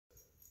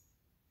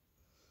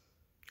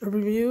A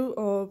review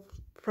of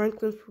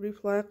Franklin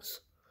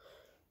FREEFLEX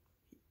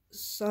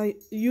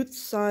Youth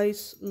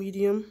Size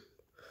Medium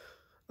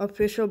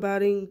Official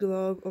Batting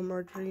Glove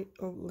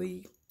of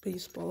League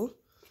Baseball.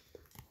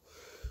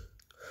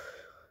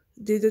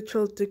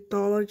 Digital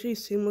Technology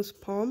Seamless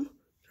Palm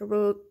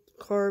Double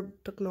Carb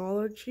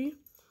Technology.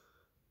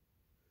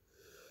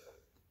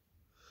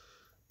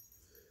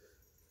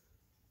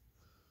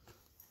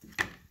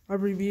 A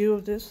review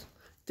of this.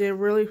 They're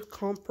really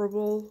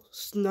comparable,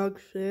 snug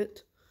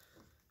fit.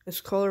 It's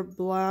colored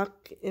black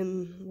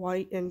and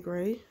white and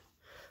gray. It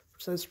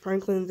says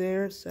Franklin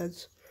there. It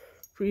says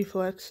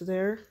FREEFLEX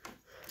there.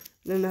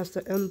 Then that's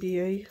the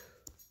NBA.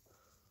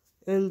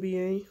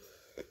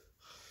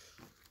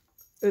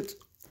 It's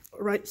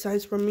right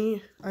size for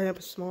me. I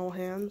have small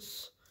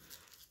hands,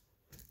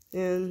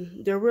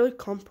 and they're really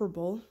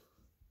comfortable.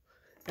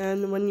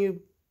 And when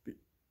you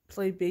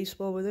play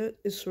baseball with it,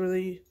 it's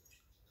really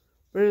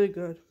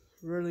good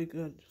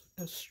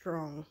and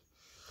strong.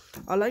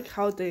 I like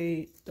how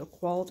the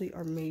quality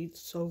are made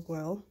so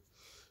well.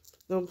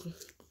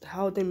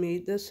 How they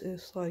made this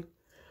is like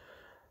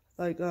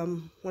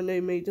when they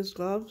made these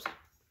gloves,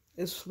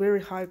 it's very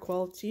high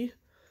quality.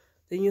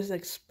 They use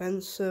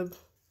expensive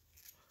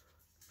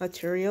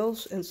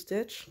materials and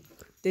stitch.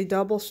 They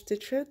double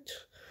stitch it,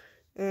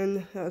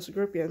 and it's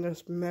grippy. And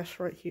there's mesh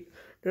right here.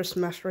 There's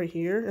mesh right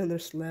here, and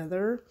there's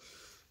leather.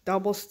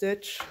 Double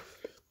stitch,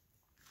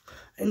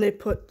 and they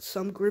put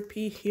some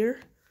grippy here.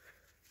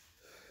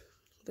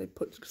 They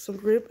put some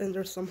grip, and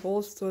there's some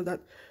holes so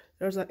that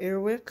there's an air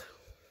wick,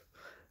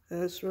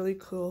 and it's really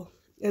cool.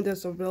 And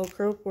there's a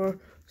Velcro for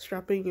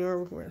strapping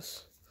your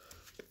wrist.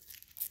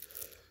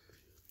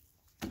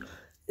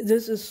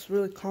 This is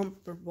really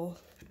comfortable.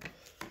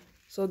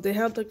 So they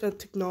have like a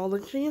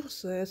technology,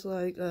 so it's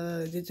like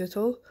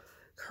digital,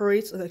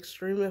 creates an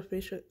extremely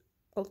efficient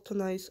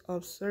optimized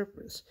of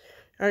surface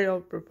area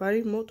of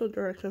providing multiple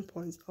direction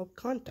points of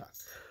contact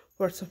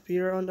for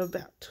severe on the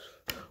bat.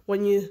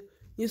 When you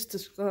use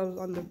this glove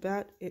on the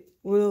bat, it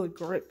really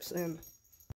grips and